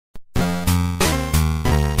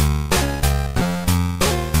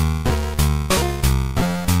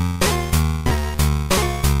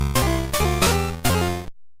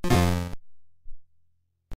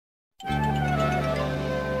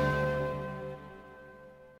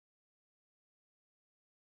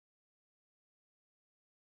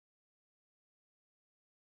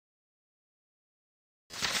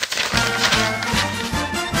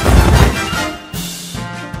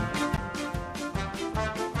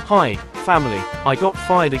Hi, family. I got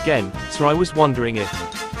fired again, so I was wondering if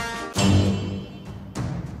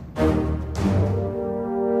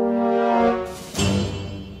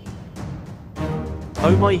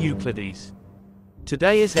Oh my Euclides.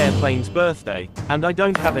 Today is Airplane's birthday, and I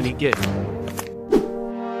don't have any gift.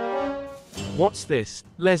 What's this,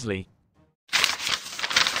 Leslie?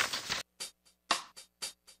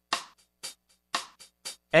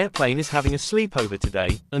 Airplane is having a sleepover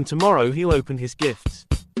today, and tomorrow he'll open his gifts.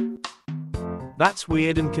 That's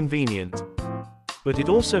weird and convenient. But it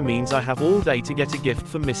also means I have all day to get a gift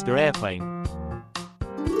for Mr. Airplane.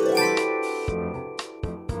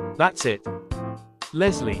 That's it.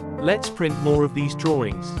 Leslie, let's print more of these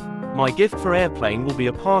drawings. My gift for Airplane will be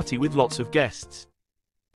a party with lots of guests.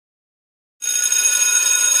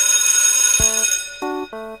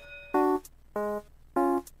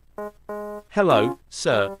 Hello,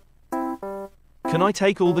 sir. Can I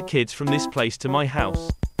take all the kids from this place to my house?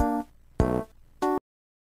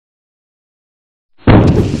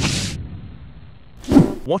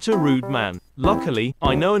 What a rude man. Luckily,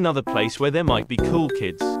 I know another place where there might be cool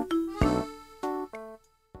kids.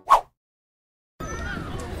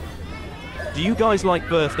 Do you guys like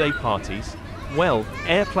birthday parties? Well,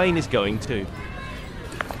 Airplane is going to.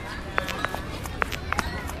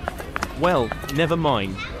 Well, never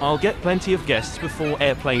mind. I'll get plenty of guests before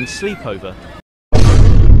Airplane's sleepover.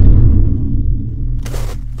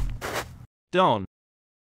 Darn.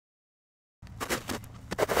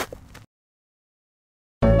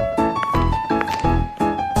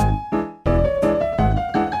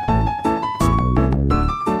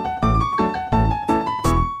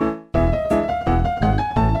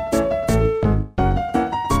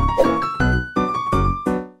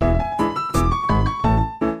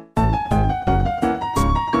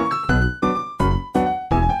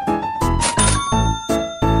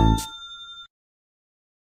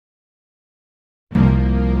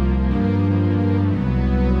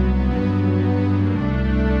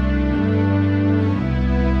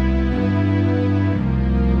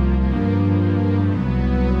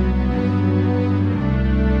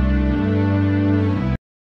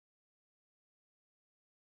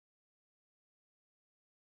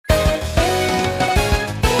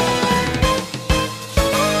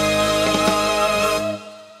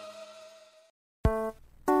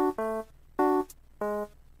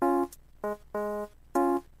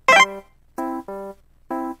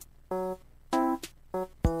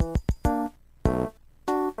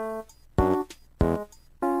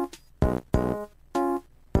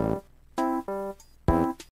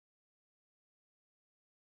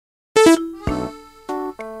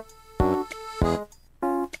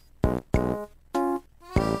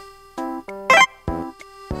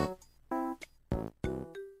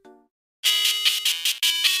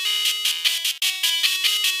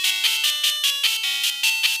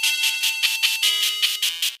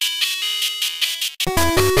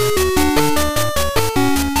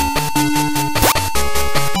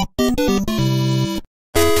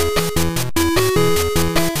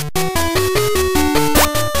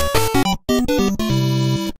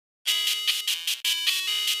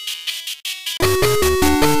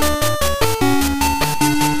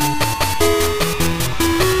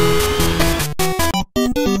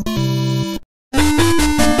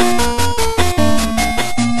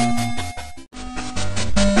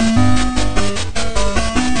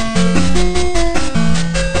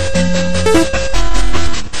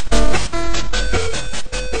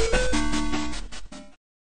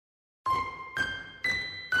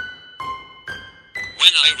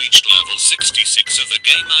 When I reached level 66 of the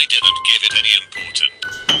game, I didn't give it any importance.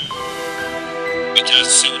 But as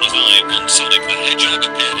soon as I won, Sonic the Hedgehog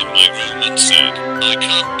appeared in my room and said, "I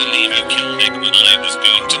can't believe you killed Eggman, I was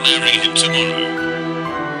going to marry him tomorrow."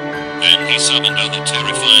 Then he summoned other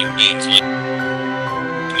terrifying beings like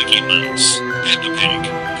Mickey Mouse, Peppa Pig,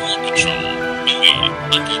 Paw Patrol, Louie,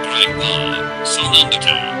 Uncle Grandpa, Son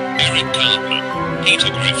Undertale, Eric Cartman, Peter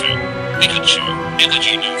Griffin, Pikachu,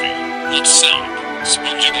 Energy Movie, What's Sam,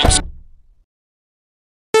 SpongeBob.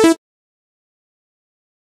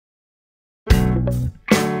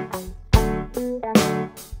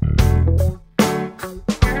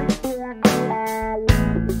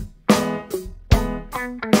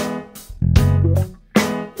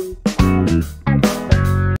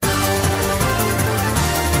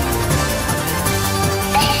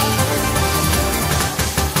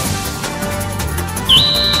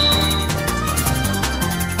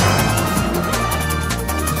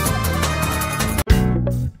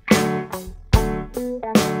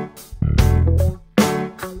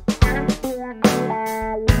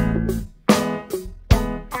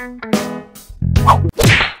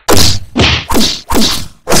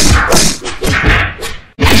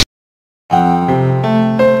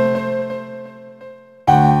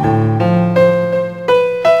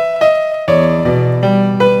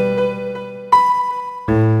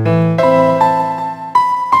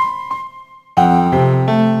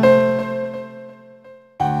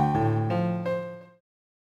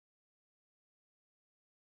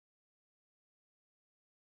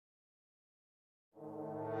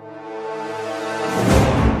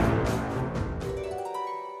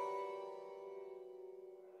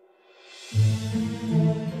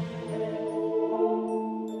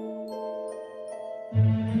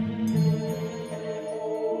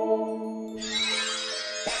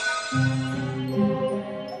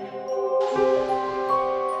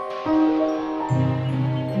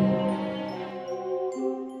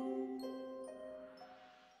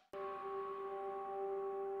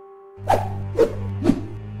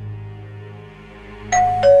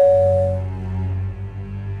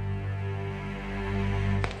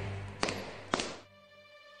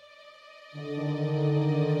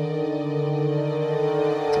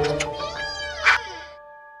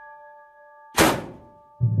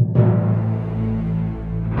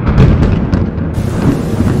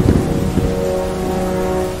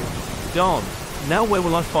 Darn. Now where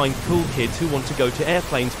will I find cool kids who want to go to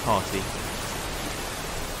Airplane's party?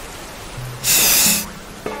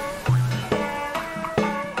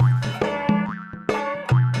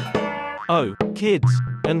 Oh, kids.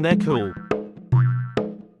 And they're cool.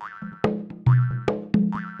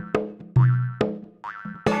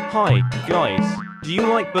 Hi, guys. Do you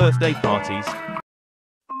like birthday parties?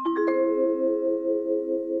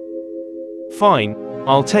 Fine.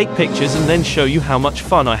 I'll take pictures and then show you how much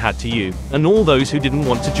fun I had to you, and all those who didn't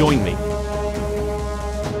want to join me.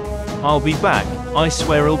 I'll be back. I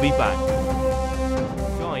swear I'll be back.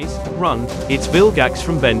 Guys, run. It's Vilgax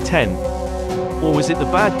from Ben 10. Or was it the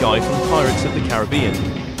bad guy from Pirates of the Caribbean?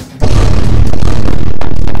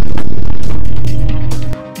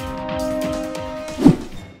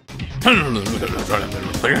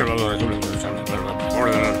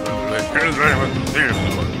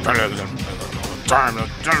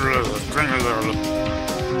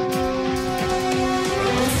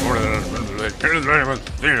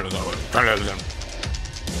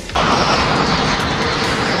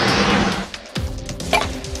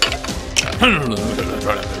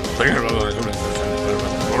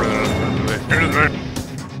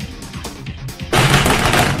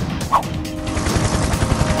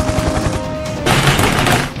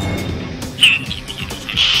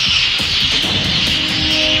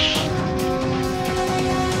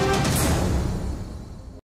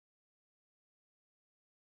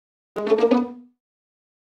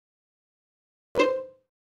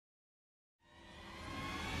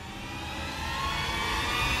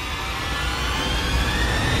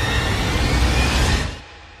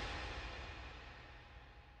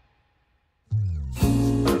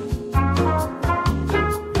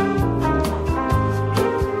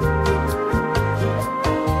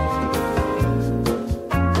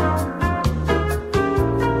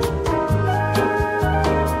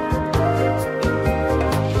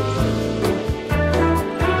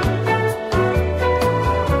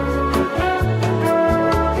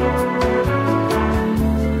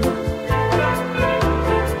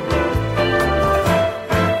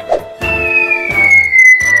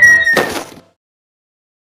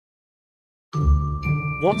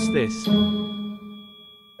 What's this?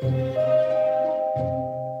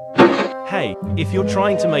 Hey, if you're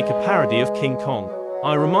trying to make a parody of King Kong,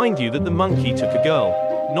 I remind you that the monkey took a girl,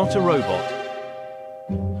 not a robot.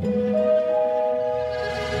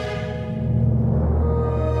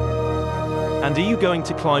 And are you going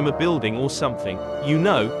to climb a building or something? You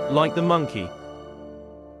know, like the monkey.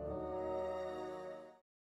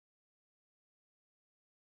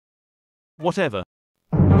 Whatever.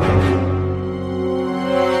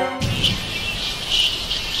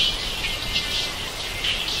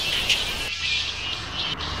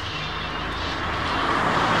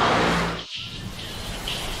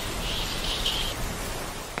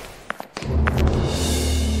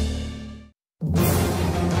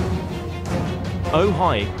 Oh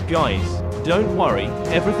hi, guys. Don't worry,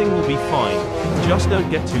 everything will be fine. Just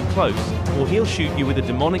don't get too close, or he'll shoot you with a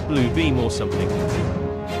demonic blue beam or something.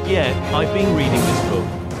 Yeah, I've been reading this book.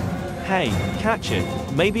 Hey, catch it.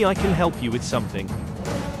 Maybe I can help you with something.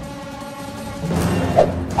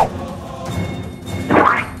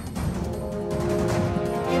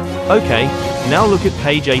 Okay, now look at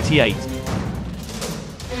page 88.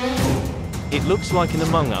 It looks like an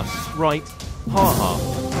Among Us, right? Haha.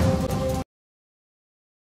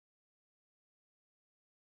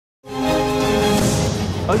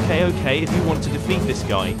 Okay, if you want to defeat this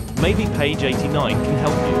guy, maybe page 89 can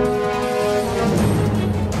help you.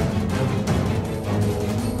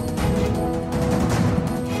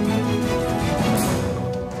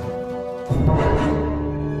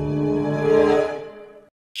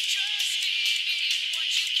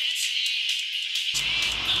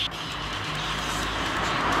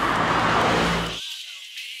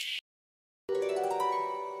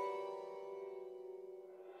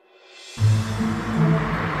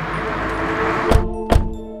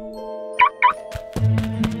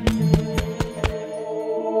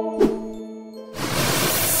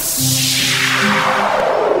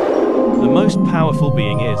 The most powerful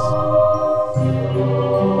being is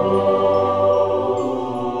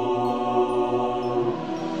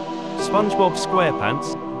SpongeBob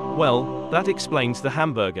SquarePants? Well, that explains the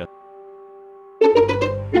hamburger.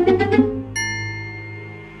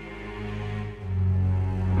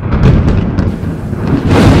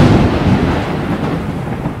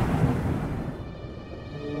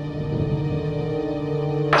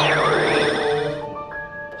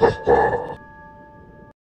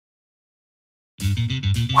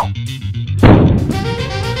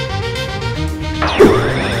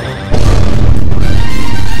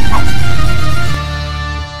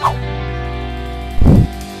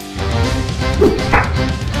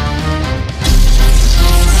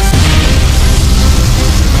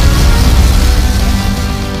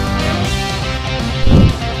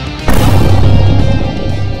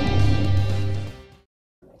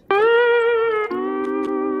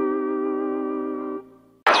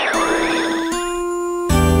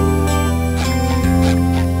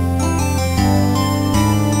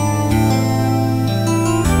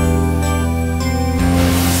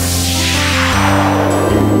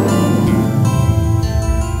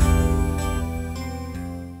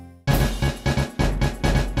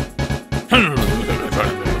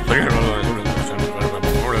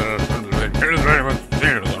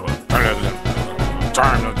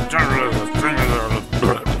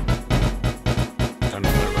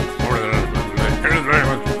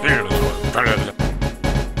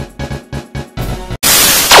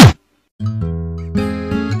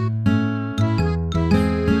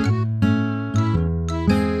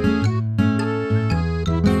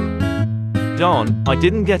 Darn, I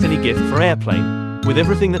didn't get any gift for Airplain. With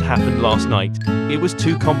everything that happened last night, it was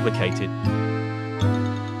too complicated.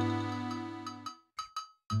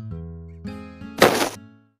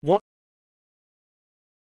 What?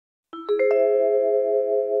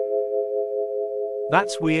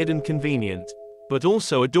 That's weird and convenient, but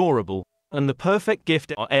also adorable, and the perfect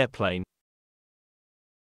gift for Airplain.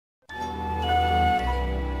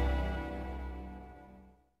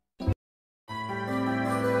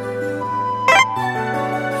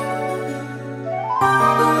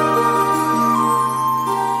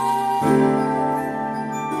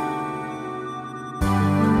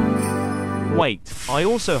 Wait, I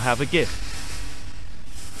also have a gift.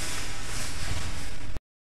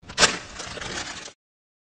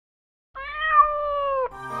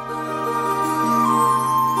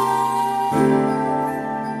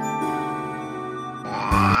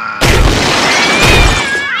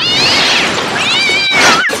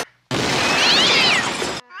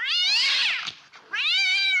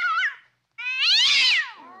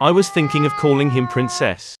 I was thinking of calling him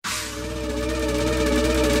Princess.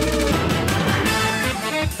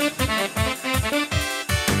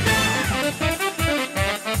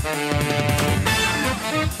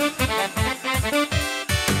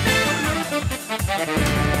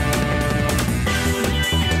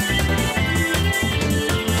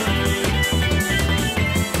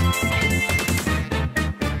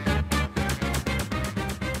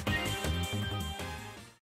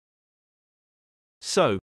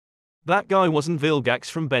 So, that guy wasn't Vilgax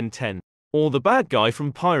from Ben 10, or the bad guy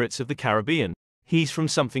from Pirates of the Caribbean. He's from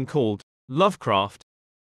something called Lovecraft,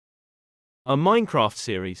 a Minecraft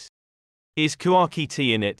series. Is Kuaki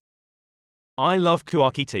Tea in it? I love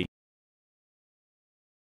Kuaki Tea.